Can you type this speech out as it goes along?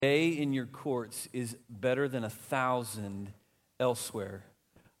day in your courts is better than 1,000 elsewhere.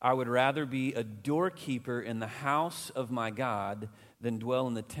 I would rather be a doorkeeper in the house of my God than dwell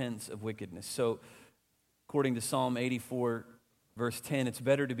in the tents of wickedness. So, according to Psalm 84, verse 10, it's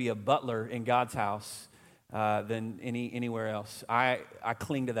better to be a butler in God's house than anywhere else. I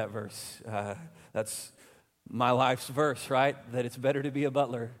cling to that verse. That's my life's verse, right? That it's better to be a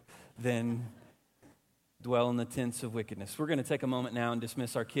butler than dwell in the tents of wickedness. We're going to take a moment now and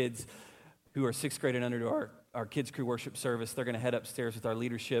dismiss our kids who are sixth grade and under to our Kids Crew worship service. They're going to head upstairs with our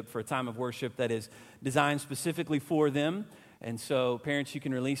leadership for a time of worship that is designed specifically for them. And so, parents, you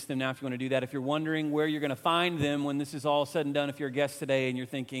can release them now if you want to do that. If you're wondering where you're going to find them when this is all said and done, if you're a guest today and you're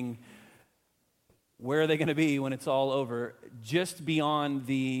thinking, where are they going to be when it's all over? Just beyond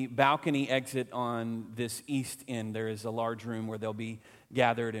the balcony exit on this east end, there is a large room where they'll be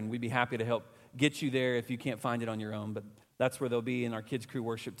gathered, and we'd be happy to help get you there if you can't find it on your own. But that's where they'll be in our Kids Crew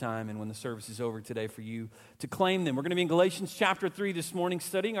worship time and when the service is over today for you to claim them. We're going to be in Galatians chapter 3 this morning,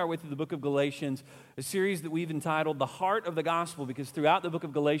 studying our way through the book of Galatians, a series that we've entitled The Heart of the Gospel, because throughout the book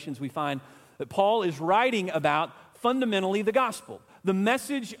of Galatians we find that Paul is writing about fundamentally the gospel. The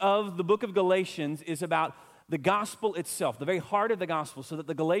message of the book of Galatians is about the gospel itself, the very heart of the gospel, so that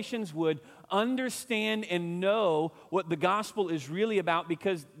the Galatians would understand and know what the gospel is really about,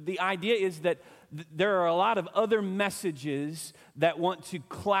 because the idea is that there are a lot of other messages that want to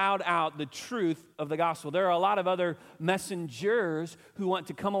cloud out the truth of the gospel. There are a lot of other messengers who want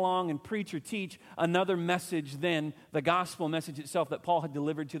to come along and preach or teach another message than the gospel message itself that Paul had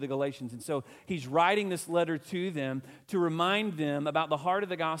delivered to the Galatians. And so he's writing this letter to them to remind them about the heart of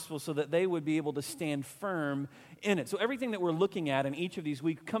the gospel so that they would be able to stand firm in it. So everything that we're looking at in each of these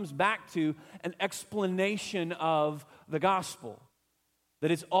weeks comes back to an explanation of the gospel. That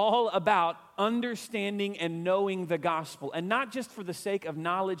it's all about understanding and knowing the gospel, and not just for the sake of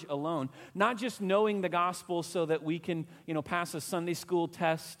knowledge alone, not just knowing the gospel so that we can, pass a Sunday school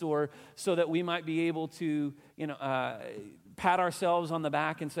test, or so that we might be able to, pat ourselves on the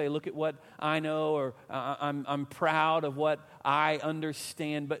back and say, look at what I know, or I'm proud of what I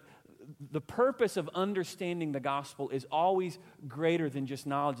understand. But the purpose of understanding the gospel is always greater than just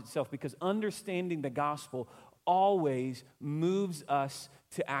knowledge itself, because understanding the gospel always moves us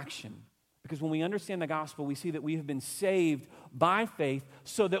to action. Because when we understand the gospel, we see that we have been saved by faith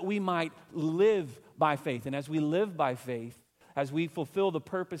so that we might live by faith. And as we live by faith, as we fulfill the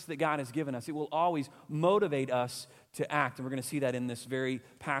purpose that God has given us, it will always motivate us to act. And we're going to see that in this very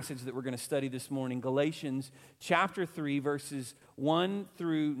passage that we're going to study this morning, Galatians chapter 3, verses 1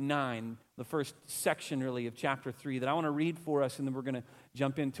 through 9, the first section really of chapter 3 that I want to read for us, and then we're going to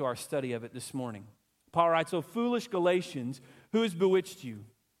jump into our study of it this morning. Paul writes, "O foolish Galatians, who has bewitched you?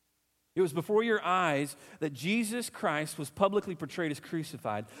 It was before your eyes that Jesus Christ was publicly portrayed as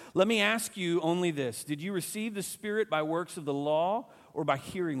crucified. Let me ask you only this: did you receive the Spirit by works of the law or by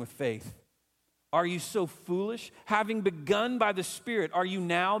hearing with faith? Are you so foolish? Having begun by the Spirit, are you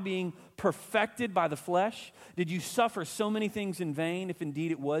now being perfected by the flesh? Did you suffer so many things in vain, if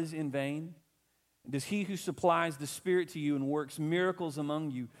indeed it was in vain? Does he who supplies the Spirit to you and works miracles among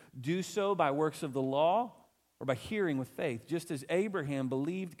you do so by works of the law or by hearing with faith? Just as Abraham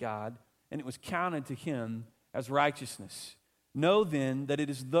believed God, and it was counted to him as righteousness. Know then that it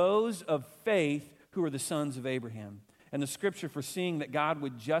is those of faith who are the sons of Abraham. And the Scripture, foreseeing that God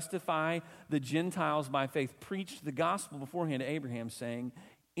would justify the Gentiles by faith, preached the gospel beforehand to Abraham, saying,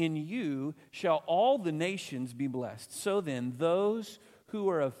 in you shall all the nations be blessed. So then, those who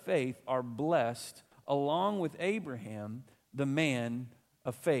are of faith are blessed along with Abraham, the man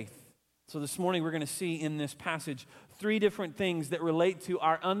of faith." So this morning we're going to see in this passage three different things that relate to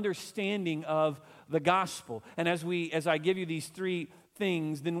our understanding of the gospel. And as I give you these three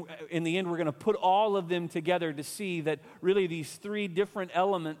things, then in the end we're going to put all of them together to see that really these three different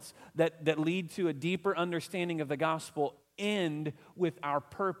elements that lead to a deeper understanding of the gospel end with our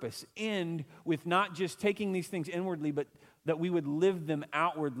purpose, end with not just taking these things inwardly, but that we would live them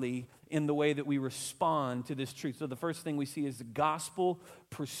outwardly in the way that we respond to this truth. So the first thing we see is the gospel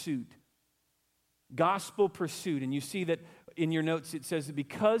pursuit. Gospel pursuit. And you see that in your notes it says that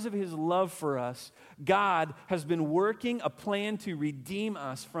because of his love for us, God has been working a plan to redeem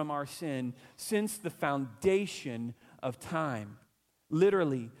us from our sin since the foundation of time.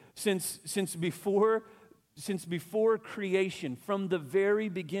 Literally, since before creation, from the very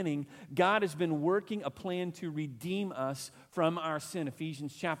beginning, God has been working a plan to redeem us from our sin.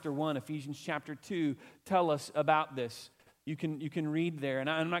 Ephesians chapter 1, Ephesians chapter 2 tell us about this. You can read there, and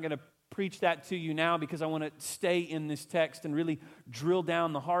I'm not going to preach that to you now because I want to stay in this text and really drill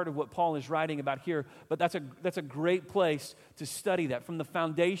down the heart of what Paul is writing about here. But that's a great place to study that. From the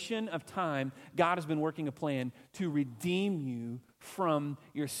foundation of time, God has been working a plan to redeem you from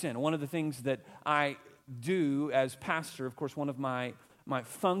your sin. One of the things that I do as pastor, of course, one of my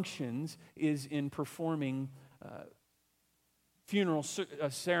functions is in performing funeral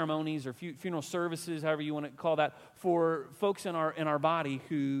ceremonies or funeral services, however you want to call that, for folks in our body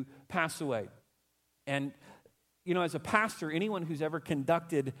who pass away. And as a pastor, anyone who's ever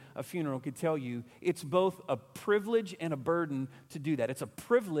conducted a funeral could tell you it's both a privilege and a burden to do that. It's a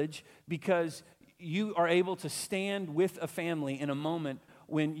privilege because you are able to stand with a family in a moment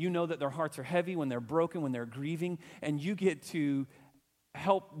when you know that their hearts are heavy, when they're broken, when they're grieving, and you get to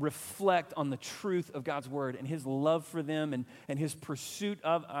help reflect on the truth of God's word and his love for them and his pursuit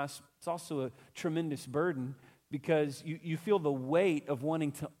of us. It's also a tremendous burden because you feel the weight of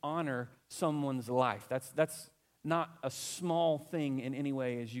wanting to honor someone's life. That's not a small thing in any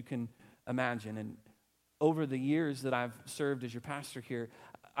way as you can imagine. And over the years that I've served as your pastor here,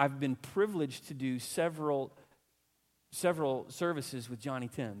 I've been privileged to do several services with Johnny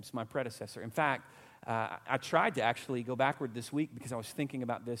Timms, my predecessor. In fact, I tried to actually go backward this week because I was thinking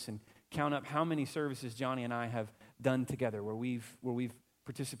about this and count up how many services Johnny and I have done together where we've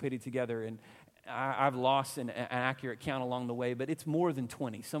participated together. And I've lost an accurate count along the way, but it's more than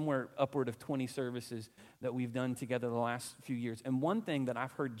 20, somewhere upward of 20 services that we've done together the last few years. And one thing that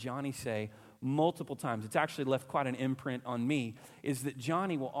I've heard Johnny say multiple times, it's actually left quite an imprint on me, is that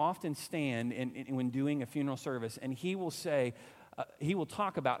Johnny will often stand when doing a funeral service, and he will say, he will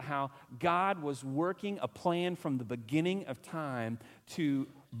talk about how God was working a plan from the beginning of time to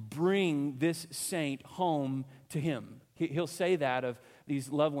bring this saint home to him. He'll say that of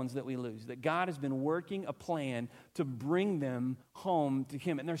these loved ones that we lose, that God has been working a plan to bring them home to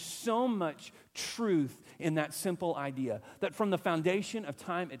him. And there's so much truth in that simple idea that from the foundation of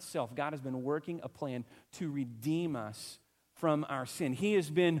time itself, God has been working a plan to redeem us from our sin. He has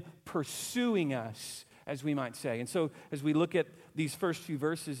been pursuing us, as we might say. And so as we look at these first few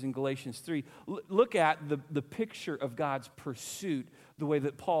verses in Galatians 3, look at the picture of God's pursuit, the way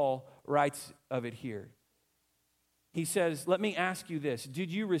that Paul writes of it here. He says, let me ask you this. Did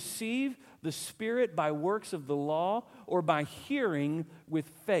you receive the Spirit by works of the law or by hearing with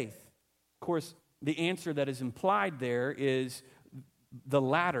faith? Of course, the answer that is implied there is the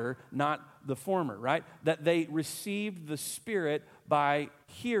latter, not the former, right? That they received the Spirit by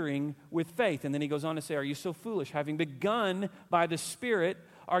hearing with faith. And then he goes on to say, are you so foolish? Having begun by the Spirit,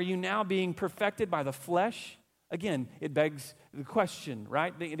 are you now being perfected by the flesh? Again, it begs the question,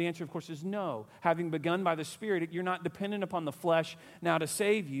 right? The answer, of course, is no. Having begun by the Spirit, you're not dependent upon the flesh now to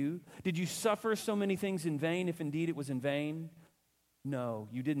save you. Did you suffer so many things in vain, if indeed it was in vain? No,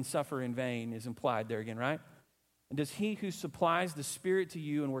 you didn't suffer in vain, is implied there again, right? And does he who supplies the Spirit to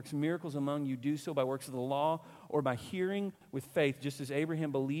you and works miracles among you do so by works of the law or by hearing with faith, just as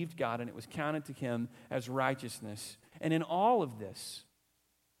Abraham believed God and it was counted to him as righteousness? And in all of this,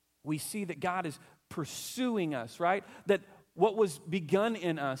 we see that God is pursuing us, right? That what was begun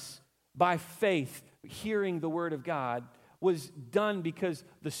in us by faith, hearing the word of God, was done because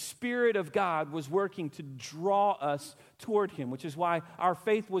the Spirit of God was working to draw us toward him, which is why our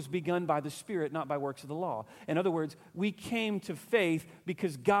faith was begun by the Spirit, not by works of the law. In other words, we came to faith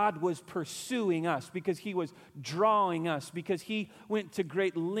because God was pursuing us, because he was drawing us, because he went to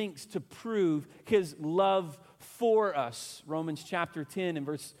great lengths to prove his love for us. Romans chapter 10 and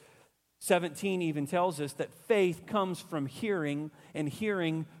verse 17 even tells us that faith comes from hearing, and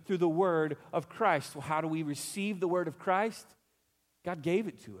hearing through the word of Christ. Well, how do we receive the word of Christ? God gave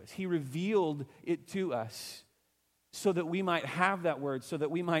it to us. He revealed it to us so that we might have that word, so that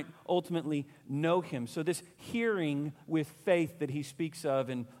we might ultimately know him. So this hearing with faith that he speaks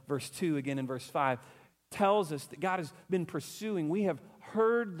of in verse 2, again in verse 5, tells us that God has been pursuing. We have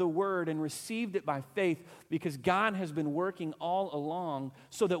heard the word and received it by faith because God has been working all along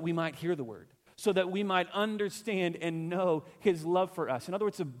so that we might hear the word, so that we might understand and know his love for us. In other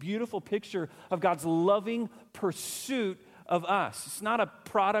words, it's a beautiful picture of God's loving pursuit of us. It's not a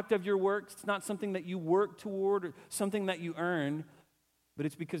product of your works. It's not something that you work toward or something that you earn, but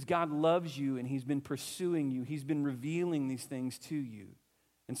it's because God loves you and he's been pursuing you. He's been revealing these things to you.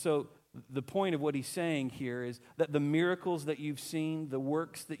 And so the point of what he's saying here is that the miracles that you've seen, the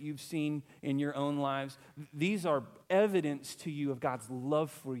works that you've seen in your own lives, these are evidence to you of God's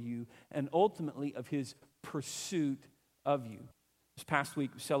love for you and ultimately of his pursuit of you. This past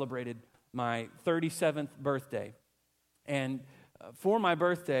week we celebrated my 37th birthday. And for my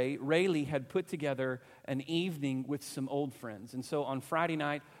birthday, Rayleigh had put together an evening with some old friends. And so on Friday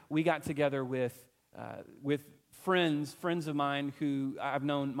night, we got together with friends of mine who I've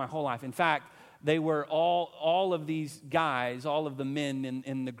known my whole life. In fact, they were all of these guys, all of the men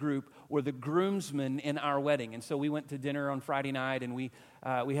in the group were the groomsmen in our wedding. And so we went to dinner on Friday night, and we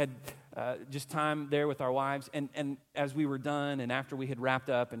had just time there with our wives. And as we were done and after we had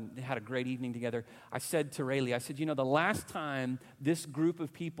wrapped up and had a great evening together, I said to Rayleigh, I said, the last time this group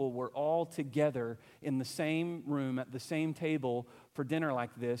of people were all together in the same room at the same table for dinner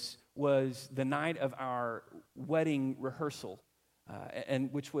like this was the night of our wedding rehearsal.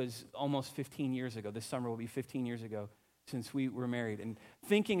 And which was almost 15 years ago. This summer will be 15 years ago since we were married. And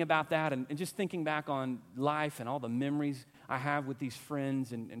thinking about that and just thinking back on life and all the memories I have with these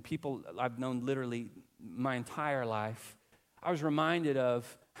friends and people I've known literally my entire life, I was reminded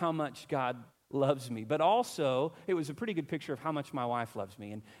of how much God loves me. But also, it was a pretty good picture of how much my wife loves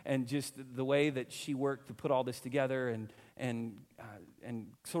me and just the way that she worked to put all this together and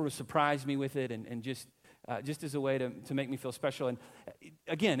sort of surprised me with it and just as a way to make me feel special. And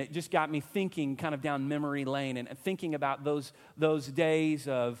again, it just got me thinking kind of down memory lane and thinking about those days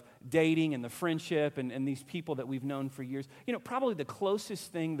of dating and the friendship and these people that we've known for years. Probably the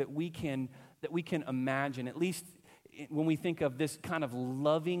closest thing that we can imagine, at least when we think of this kind of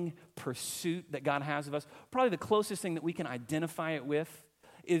loving pursuit that God has of us, probably the closest thing that we can identify it with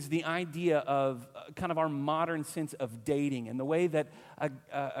is the idea of kind of our modern sense of dating and the way that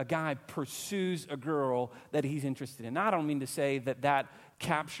a guy pursues a girl that he's interested in. Now, I don't mean to say that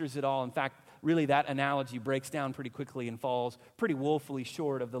captures it all. In fact, really that analogy breaks down pretty quickly and falls pretty woefully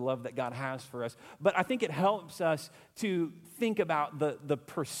short of the love that God has for us. But I think it helps us to think about the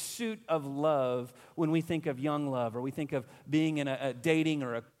pursuit of love when we think of young love or we think of being in a dating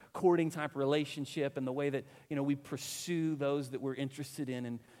or a courting type relationship and the way that we pursue those that we're interested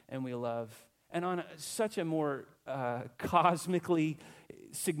in and we love. And on such a more cosmically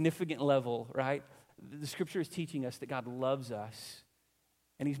significant level, right? The Scripture is teaching us that God loves us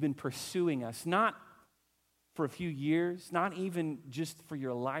and He's been pursuing us, not for a few years, not even just for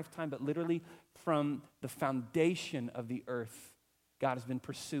your lifetime, but literally from the foundation of the earth. God has been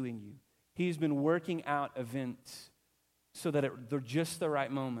pursuing you. He's been working out events so that at just the right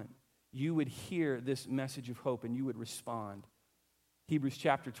moment, you would hear this message of hope and you would respond. Hebrews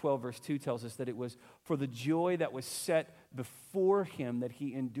chapter 12, verse 2 tells us that it was for the joy that was set before Him that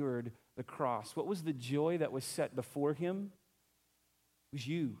He endured the cross. What was the joy that was set before Him? It was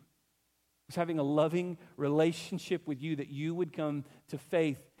you. It was having a loving relationship with you, that you would come to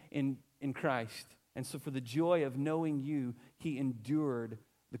faith in Christ. And so for the joy of knowing you, He endured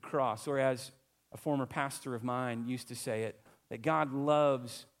the cross. Or as a former pastor of mine used to say it, that God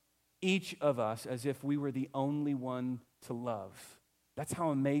loves each of us as if we were the only one to love. That's how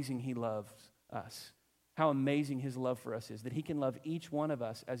amazing He loves us. How amazing His love for us is, that He can love each one of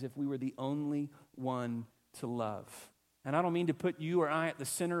us as if we were the only one to love. And I don't mean to put you or I at the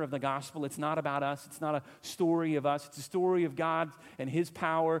center of the gospel. It's not about us. It's not a story of us. It's a story of God and His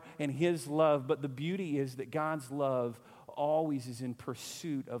power and His love. But the beauty is that God's love always is in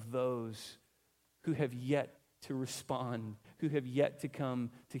pursuit of those who have yet to respond, who have yet to come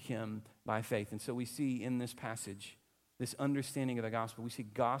to Him by faith. And so we see in this passage, this understanding of the gospel, we see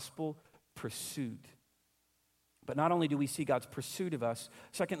gospel pursuit. But not only do we see God's pursuit of us,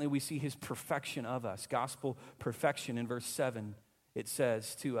 secondly, we see His perfection of us. Gospel perfection. In verse 7, it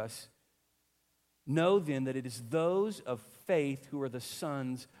says to us, "Know then that it is those of faith who are the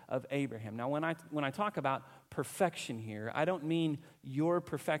sons of Abraham." Now, when I talk about perfection here, I don't mean your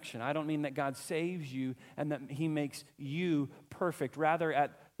perfection. I don't mean that God saves you and that He makes you perfect. Rather,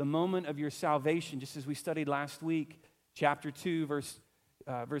 at the moment of your salvation, just as we studied last week, chapter 2, verse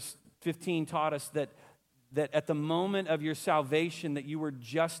 15 taught us that at the moment of your salvation that you were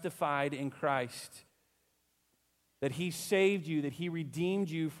justified in Christ, that He saved you, that He redeemed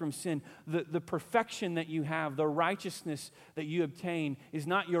you from sin. The perfection that you have, the righteousness that you obtain is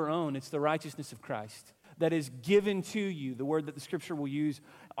not your own. It's the righteousness of Christ that is given to you. The word that the Scripture will use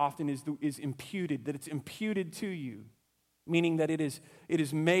often is imputed, that it's imputed to you, meaning that it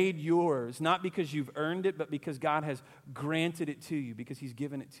is made yours, not because you've earned it, but because God has granted it to you, because He's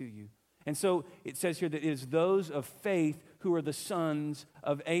given it to you. And so it says here that it is those of faith who are the sons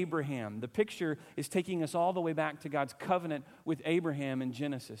of Abraham. The picture is taking us all the way back to God's covenant with Abraham in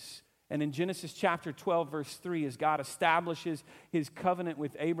Genesis. And in Genesis chapter 12, verse 3, as God establishes His covenant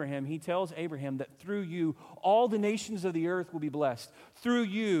with Abraham, He tells Abraham that through you, all the nations of the earth will be blessed. Through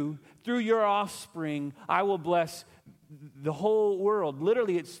you, through your offspring, I will bless the whole world.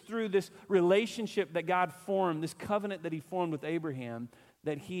 Literally, it's through this relationship that God formed, this covenant that he formed with Abraham,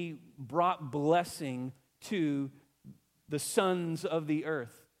 that he brought blessing to the sons of the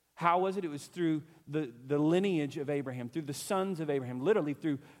earth. How was it? It was through the lineage of Abraham, through the sons of Abraham, literally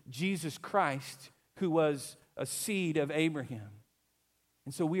through Jesus Christ, who was a seed of Abraham.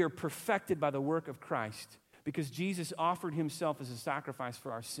 And so we are perfected by the work of Christ. Because Jesus offered himself as a sacrifice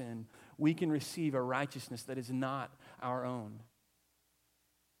for our sin, we can receive a righteousness that is not our own.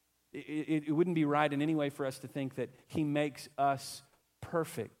 It wouldn't be right in any way for us to think that he makes us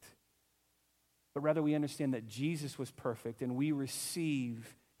perfect. But rather we understand that Jesus was perfect and we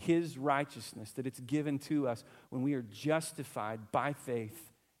receive his righteousness, that it's given to us when we are justified by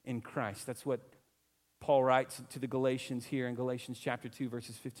faith in Christ. That's what Paul writes to the Galatians here in Galatians chapter 2,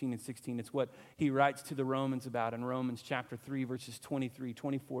 verses 15 and 16. It's what he writes to the Romans about in Romans chapter 3, verses 23,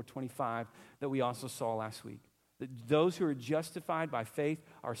 24, 25, that we also saw last week. That those who are justified by faith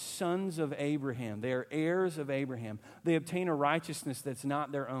are sons of Abraham. They are heirs of Abraham. They obtain a righteousness that's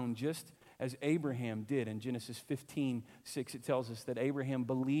not their own, just as Abraham did. In Genesis 15, 6, it tells us that Abraham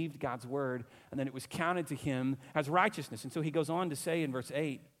believed God's word, and then it was counted to him as righteousness. And so he goes on to say in verse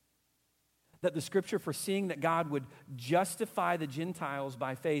 8, that the scripture, foreseeing that God would justify the Gentiles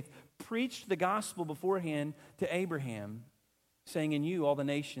by faith, preached the gospel beforehand to Abraham, saying, in you all the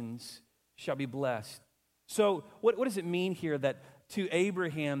nations shall be blessed. So what does it mean here that to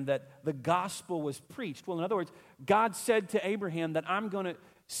Abraham that the gospel was preached? Well, in other words, God said to Abraham that I'm going to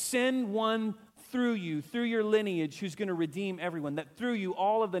send one through you, through your lineage, who's going to redeem everyone, that through you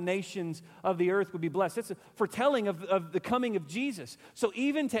all of the nations of the earth would be blessed. That's a foretelling of the coming of Jesus. So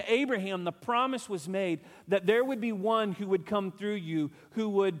even to Abraham, the promise was made that there would be one who would come through you, who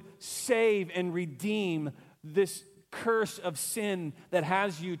would save and redeem this curse of sin that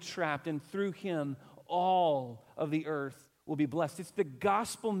has you trapped, and through him, all of the earth will be blessed. It's the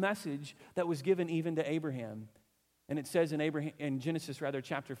gospel message that was given even to Abraham. And it says in Genesis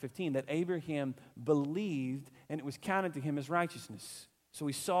chapter 15, that Abraham believed and it was counted to him as righteousness. So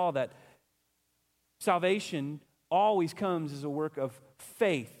we saw that salvation always comes as a work of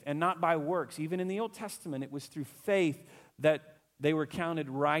faith and not by works. Even in the Old Testament, it was through faith that they were counted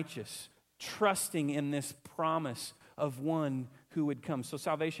righteous, trusting in this promise of one who would come. So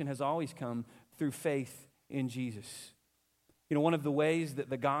salvation has always come through faith in Jesus. You know, one of the ways that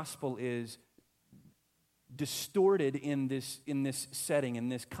the gospel is distorted in this setting, in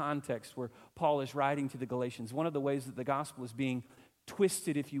this context where Paul is writing to the Galatians, one of the ways that the gospel is being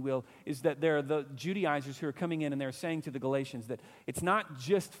twisted, if you will, is that there are the Judaizers who are coming in and they're saying to the Galatians that it's not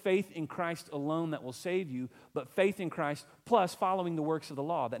just faith in Christ alone that will save you, but faith in Christ plus following the works of the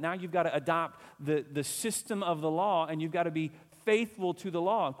law. That now you've got to adopt the system of the law and you've got to be faithful to the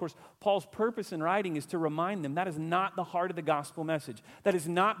law. Of course, Paul's purpose in writing is to remind them that is not the heart of the gospel message. That is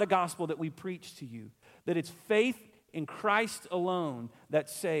not the gospel that we preach to you. That it's faith in Christ alone that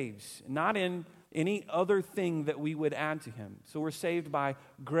saves, not in any other thing that we would add to him. So we're saved by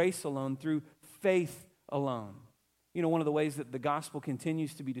grace alone, through faith alone. You know, one of the ways that the gospel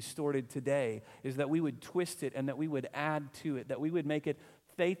continues to be distorted today is that we would twist it and that we would add to it, that we would make it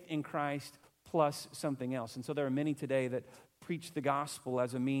faith in Christ plus something else. And so there are many today that preach the gospel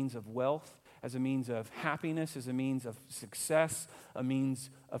as a means of wealth, as a means of happiness, as a means of success, a means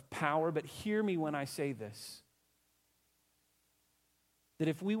of power. But hear me when I say this, that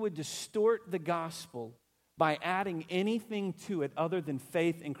if we would distort the gospel by adding anything to it other than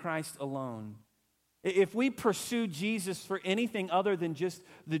faith in Christ alone, if we pursue Jesus for anything other than just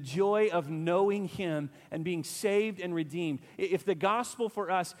the joy of knowing him and being saved and redeemed, if the gospel for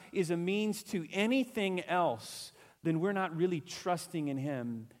us is a means to anything else, then we're not really trusting in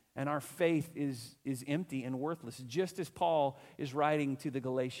him, and our faith is empty and worthless, just as Paul is writing to the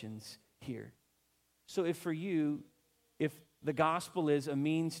Galatians here. So if for you, if the gospel is a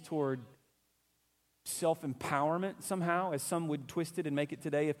means toward self-empowerment somehow, as some would twist it and make it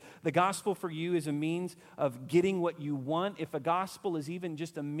today, if the gospel for you is a means of getting what you want, if a gospel is even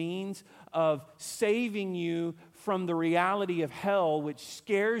just a means of saving you from the reality of hell, which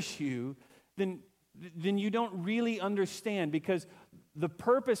scares you, then you don't really understand, because the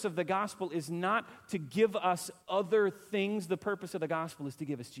purpose of the gospel is not to give us other things. The purpose of the gospel is to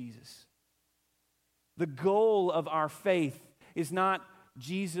give us Jesus. The goal of our faith is not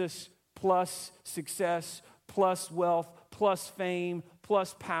Jesus plus success, plus wealth, plus fame,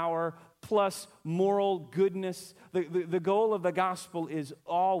 plus power, plus moral goodness. The goal of the gospel is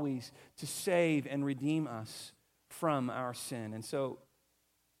always to save and redeem us from our sin. And so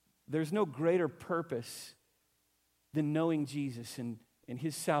there's no greater purpose than knowing Jesus and in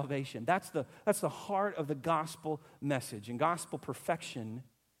his salvation. That's the heart of the gospel message. And gospel perfection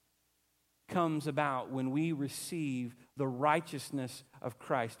comes about when we receive the righteousness of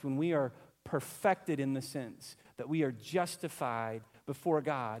Christ, when we are perfected in the sense that we are justified before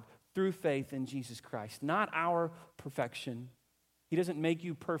God through faith in Jesus Christ. Not our perfection. He doesn't make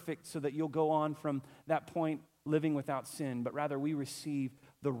you perfect so that you'll go on from that point living without sin, but rather we receive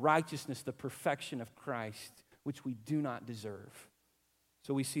the righteousness, the perfection of Christ, which we do not deserve.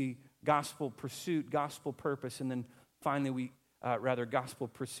 So we see gospel pursuit, gospel purpose, and then finally gospel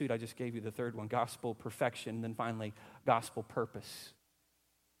pursuit. I just gave you the third one, gospel perfection, and then finally gospel purpose.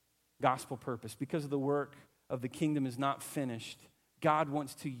 Gospel purpose. Because the work of the kingdom is not finished, God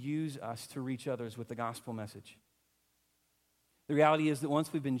wants to use us to reach others with the gospel message. The reality is that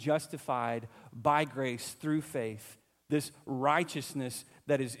once we've been justified by grace through faith, this righteousness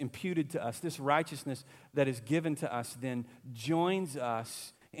that is imputed to us, this righteousness that is given to us, then joins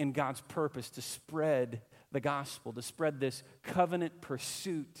us in God's purpose to spread the gospel, to spread this covenant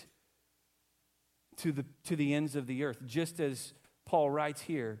pursuit to the ends of the earth. Just as Paul writes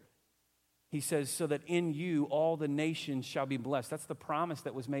here, he says, so that in you all the nations shall be blessed. That's the promise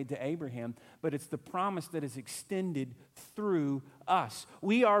that was made to Abraham, but it's the promise that is extended through us.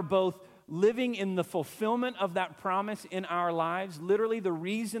 We are both living in the fulfillment of that promise in our lives. Literally, the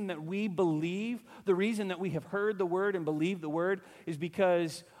reason that we believe, the reason that we have heard the word and believed the word is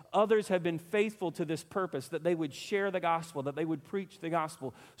because others have been faithful to this purpose, that they would share the gospel, that they would preach the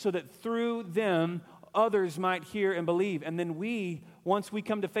gospel, so that through them, others might hear and believe. And then we, once we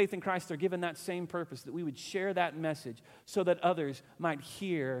come to faith in Christ, are given that same purpose, that we would share that message so that others might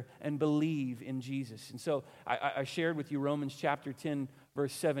hear and believe in Jesus. And so I shared with you Romans chapter 10,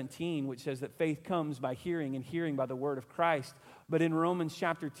 verse 17, which says that faith comes by hearing and hearing by the word of Christ. But in Romans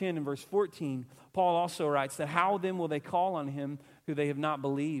chapter 10 and verse 14, Paul also writes that how then will they call on him who they have not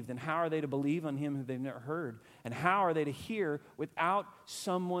believed? And how are they to believe on him who they've never heard? And how are they to hear without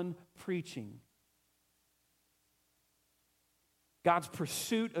someone preaching? God's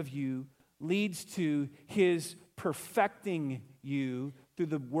pursuit of you leads to his perfecting you through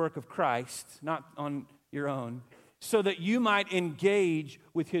the work of Christ, not on your own, so that you might engage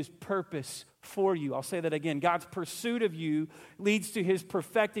with his purpose for you. I'll say that again. God's pursuit of you leads to his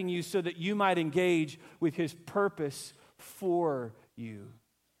perfecting you so that you might engage with his purpose for you.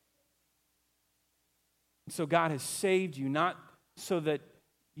 So God has saved you, not so that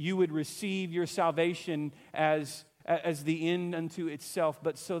you would receive your salvation as the end unto itself,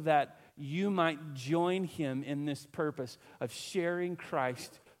 but so that you might join him in this purpose of sharing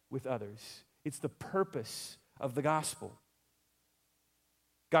Christ with others. It's the purpose of the gospel.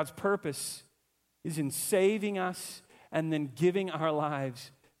 God's purpose is in saving us and then giving our lives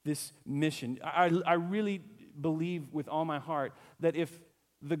this mission. I really believe with all my heart that if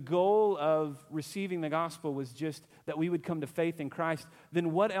the goal of receiving the gospel was just that we would come to faith in Christ,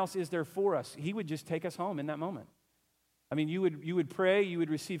 then what else is there for us? He would just take us home in that moment. I mean, you would pray, you would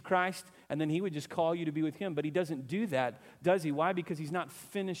receive Christ, and then he would just call you to be with him. But he doesn't do that, does he? Why? Because he's not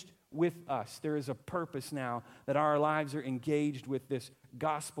finished with us. There is a purpose now that our lives are engaged with this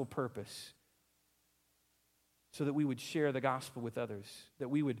gospel purpose so that we would share the gospel with others, that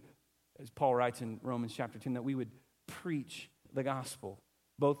we would, as Paul writes in Romans chapter 10, that we would preach the gospel,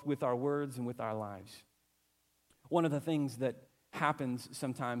 both with our words and with our lives. One of the things that happens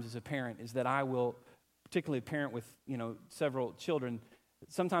sometimes as a parent is that I will, particularly a parent with, several children,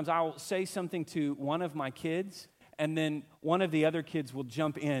 sometimes I'll say something to one of my kids, and then one of the other kids will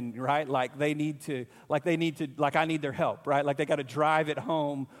jump in, right? Like I need their help, right? Like they got to drive it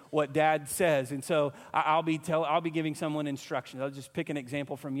home what dad says. And so I'll be giving someone instructions. I'll just pick an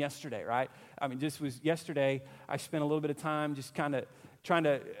example from yesterday, right? I mean, this was yesterday. I spent a little bit of time just kind of trying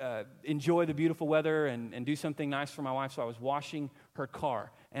to enjoy the beautiful weather and do something nice for my wife. So I was washing her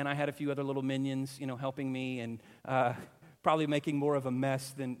car, and I had a few other little minions, helping me, and probably making more of a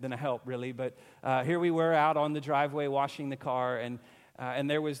mess than a help, really. But here we were out on the driveway washing the car, and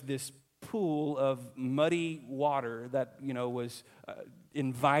there was this pool of muddy water that, was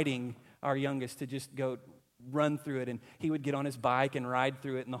inviting our youngest to just go run through it. And he would get on his bike and ride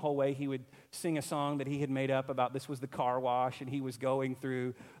through it, and the whole way he would sing a song that he had made up about this was the car wash, and he was going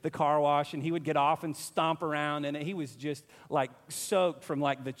through the car wash, and he would get off and stomp around, and he was just like soaked from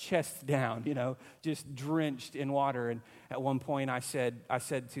like the chest down, just drenched in water. And at one point I said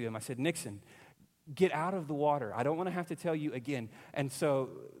to him, Nixon, get out of the water. I don't want to have to tell you again. And so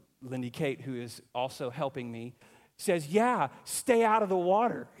Lindy Kate, who is also helping me, says, yeah, stay out of the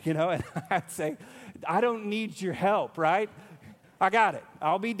water, and I'd say, I don't need your help, right? I got it.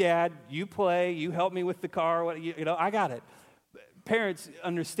 I'll be dad. You play. You help me with the car. I got it. parents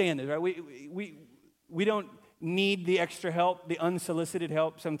understand this, right? We don't need the extra help, the unsolicited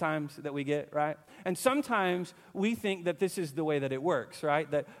help sometimes that we get, right? And sometimes we think that this is the way that it works, right?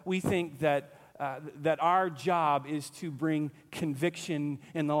 That we think that our job is to bring conviction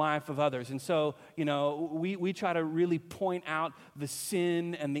in the life of others. And so, we try to really point out the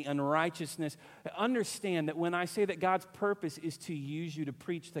sin and the unrighteousness. Understand that when I say that God's purpose is to use you to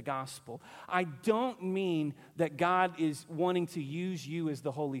preach the gospel, I don't mean that God is wanting to use you as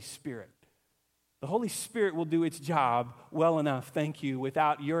the Holy Spirit. The Holy Spirit will do its job well enough, thank you,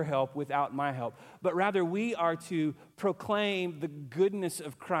 without your help, without my help. But rather, we are to proclaim the goodness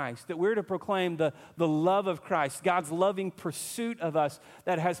of Christ, that we're to proclaim the love of Christ, God's loving pursuit of us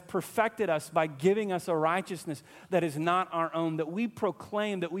that has perfected us by giving us a righteousness that is not our own, that we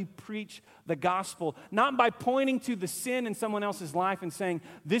proclaim, that we preach the gospel, not by pointing to the sin in someone else's life and saying,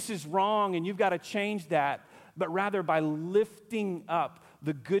 this is wrong and you've got to change that, but rather by lifting up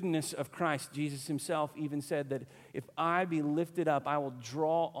the goodness of Christ. Jesus himself even said that if I be lifted up, I will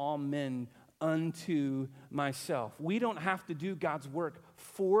draw all men unto myself. We don't have to do God's work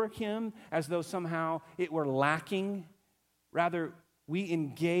for him as though somehow it were lacking. Rather, we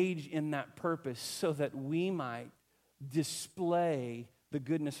engage in that purpose so that we might display the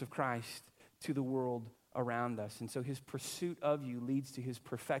goodness of Christ to the world around us. And so his pursuit of you leads to his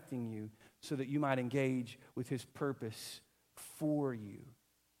perfecting you so that you might engage with his purpose for you.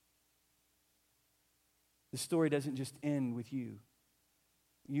 The story doesn't just end with you.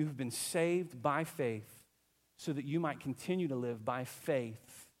 You have been saved by faith so that you might continue to live by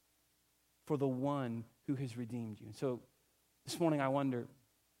faith for the one who has redeemed you. And so this morning I wonder,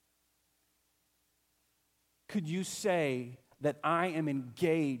 could you say that I am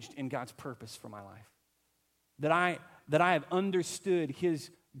engaged in God's purpose for my life? That I have understood his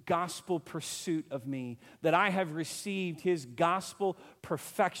gospel pursuit of me, that I have received his gospel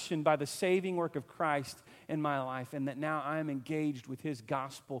perfection by the saving work of Christ in my life, and that now I am engaged with his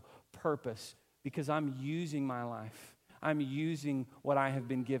gospel purpose because I'm using my life. I'm using what I have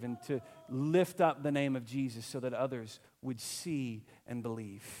been given to lift up the name of Jesus so that others would see and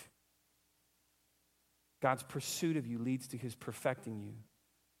believe. God's pursuit of you leads to his perfecting you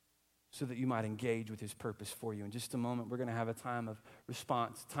so that you might engage with his purpose for you. In just a moment, we're going to have a time of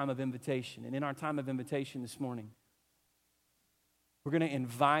response, time of invitation. And in our time of invitation this morning, we're going to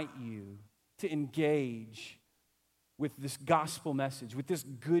invite you to engage with this gospel message, with this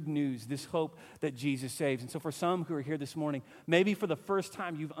good news, this hope that Jesus saves. And so for some who are here this morning, maybe for the first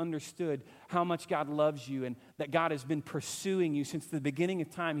time you've understood how much God loves you and that God has been pursuing you since the beginning of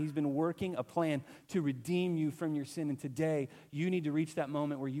time. He's been working a plan to redeem you from your sin. And today, you need to reach that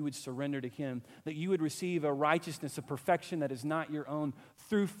moment where you would surrender to him, that you would receive a righteousness, a perfection that is not your own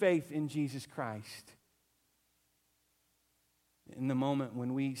through faith in Jesus Christ. In the moment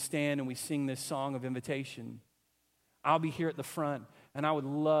when we stand and we sing this song of invitation, I'll be here at the front, and I would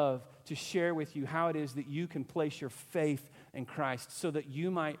love to share with you how it is that you can place your faith in Christ so that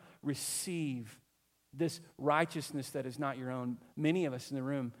you might receive this righteousness that is not your own. Many of us in the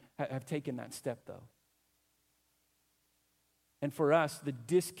room have taken that step, though. And for us, the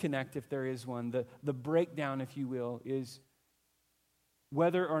disconnect, if there is one, the breakdown, if you will, is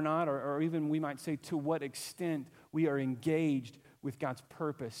whether or not, or even we might say to what extent we are engaged with God's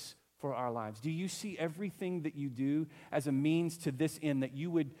purpose for our lives. Do you see everything that you do as a means to this end, that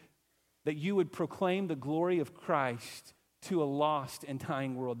you would proclaim the glory of Christ to a lost and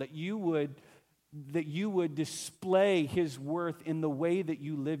dying world, that you would display his worth in the way that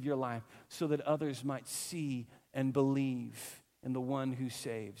you live your life so that others might see and believe in the one who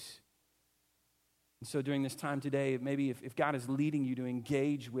saves? And so during this time today, maybe if God is leading you to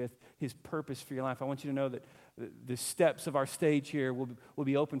engage with his purpose for your life, I want you to know that the steps of our stage here will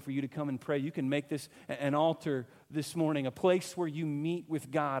be open for you to come and pray. You can make this an altar this morning, a place where you meet with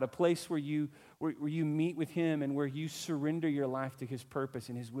God, a place where you meet with him and where you surrender your life to his purpose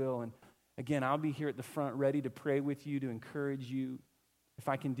and his will. And again, I'll be here at the front ready to pray with you, to encourage you, if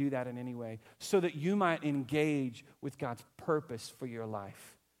I can do that in any way, so that you might engage with God's purpose for your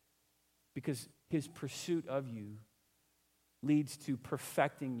life. Because his pursuit of you leads to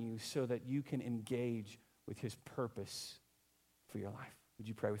perfecting you so that you can engage with his purpose for your life. Would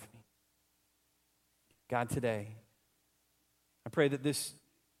you pray with me? God, today, I pray that this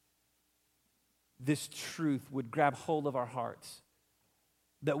truth would grab hold of our hearts,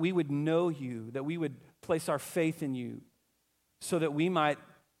 that we would know you, that we would place our faith in you, so that we might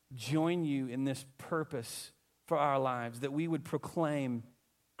join you in this purpose for our lives, that we would proclaim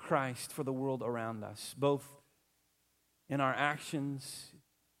Christ for the world around us, both in our actions,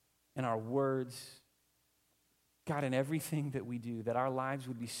 in our words, God, in everything that we do, that our lives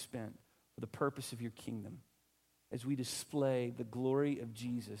would be spent for the purpose of your kingdom as we display the glory of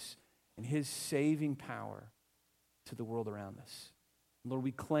Jesus and his saving power to the world around us. Lord,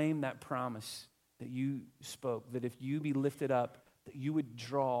 we claim that promise that you spoke, that if you be lifted up, that you would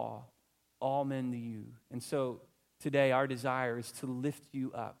draw all men to you. And so today our desire is to lift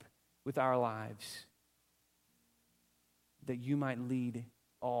you up with our lives, that you might lead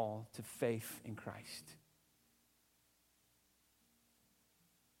all to faith in Christ.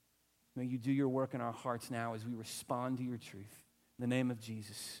 May you do your work in our hearts now as we respond to your truth. In the name of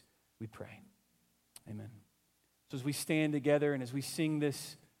Jesus, we pray. Amen. So as we stand together and as we sing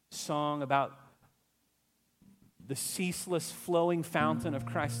this song about the ceaseless flowing fountain of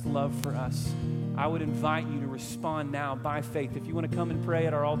Christ's love for us, I would invite you to respond now by faith. If you want to come and pray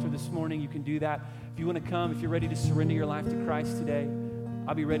at our altar this morning, you can do that. If you want to come, if you're ready to surrender your life to Christ today,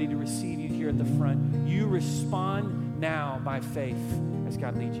 I'll be ready to receive you here at the front. You respond now by faith as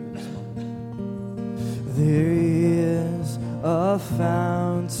God leads you in this moment. There is a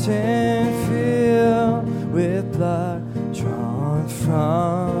fountain filled with blood drawn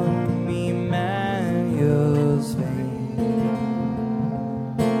from Emmanuel's vein,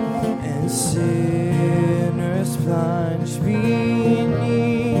 and sinners plunge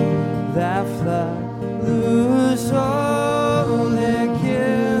beneath that flood, lose all their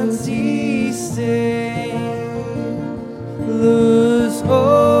guilty stain, lose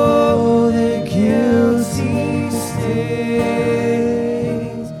all their guilty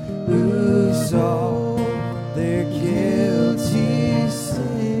stains, lose all their guilty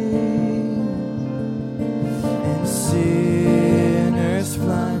stains, and sinners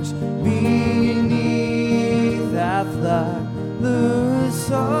plunge beneath that flood, lose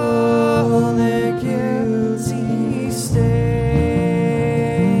all their guilty stains.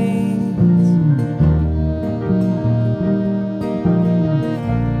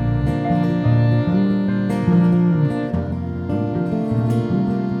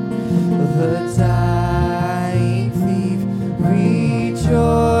 The dying thief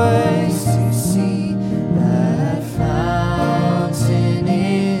rejoiced to see that fountain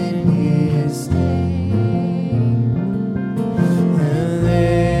in his name. And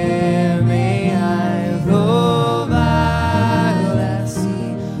there may I, though vile as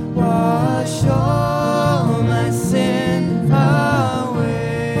he, wash all my sin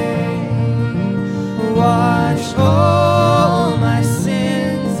away, wash all my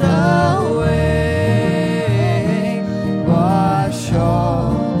sins away, wash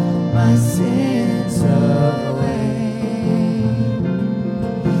all my sins away.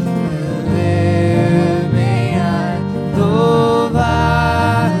 And there may I, though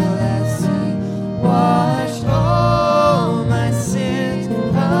vile as he, wash all my sins away.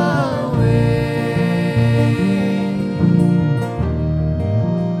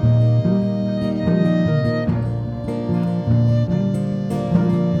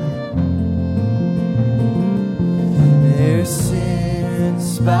 Their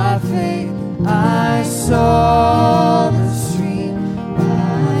sins by faith I saw the stream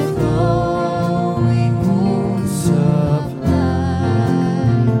by flowing wounds supplied.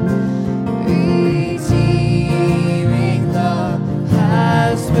 Redeeming love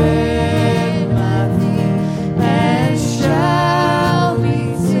has been my theme and shall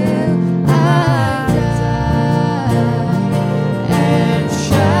be till I die, and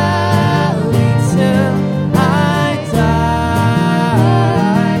shall be till I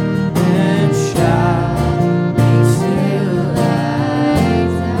die, and shall be till I die.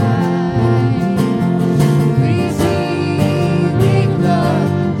 Redeeming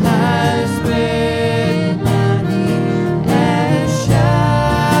love has been my theme and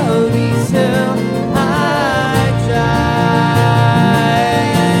shall be till I die, and shall be till I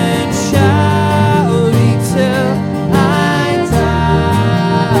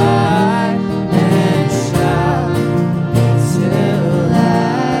die, and shall be till I die.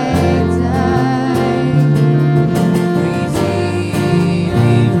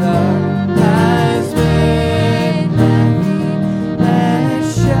 Redeeming love has been my theme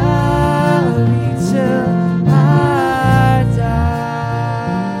and shall be till I die.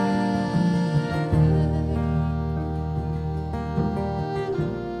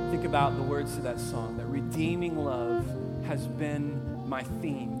 Think about the words to that song, that redeeming love has been my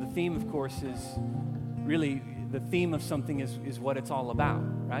theme. The theme, of course, is really the theme of something is what it's all about,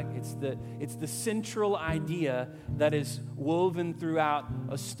 right? It's the central idea that is woven throughout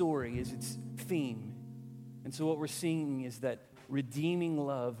a story, is its theme. And so what we're seeing is that redeeming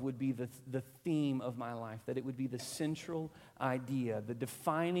love would be the theme of my life, that it would be the central idea, the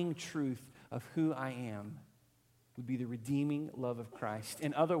defining truth of who I am. would be the redeeming love of Christ.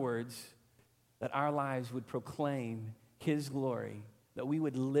 In other words, that our lives would proclaim his glory, that we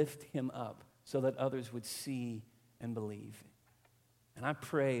would lift him up so that others would see and believe. And I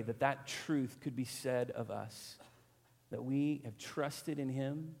pray that that truth could be said of us, that we have trusted in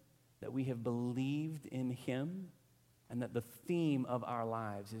him, that we have believed in him, and that the theme of our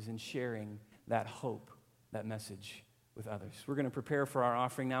lives is in sharing that hope, that message with others. We're going to prepare for our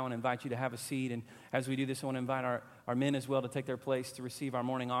offering now and invite you to have a seat. And as we do this, I want to invite our men as well to take their place to receive our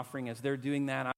morning offering. As they're doing that,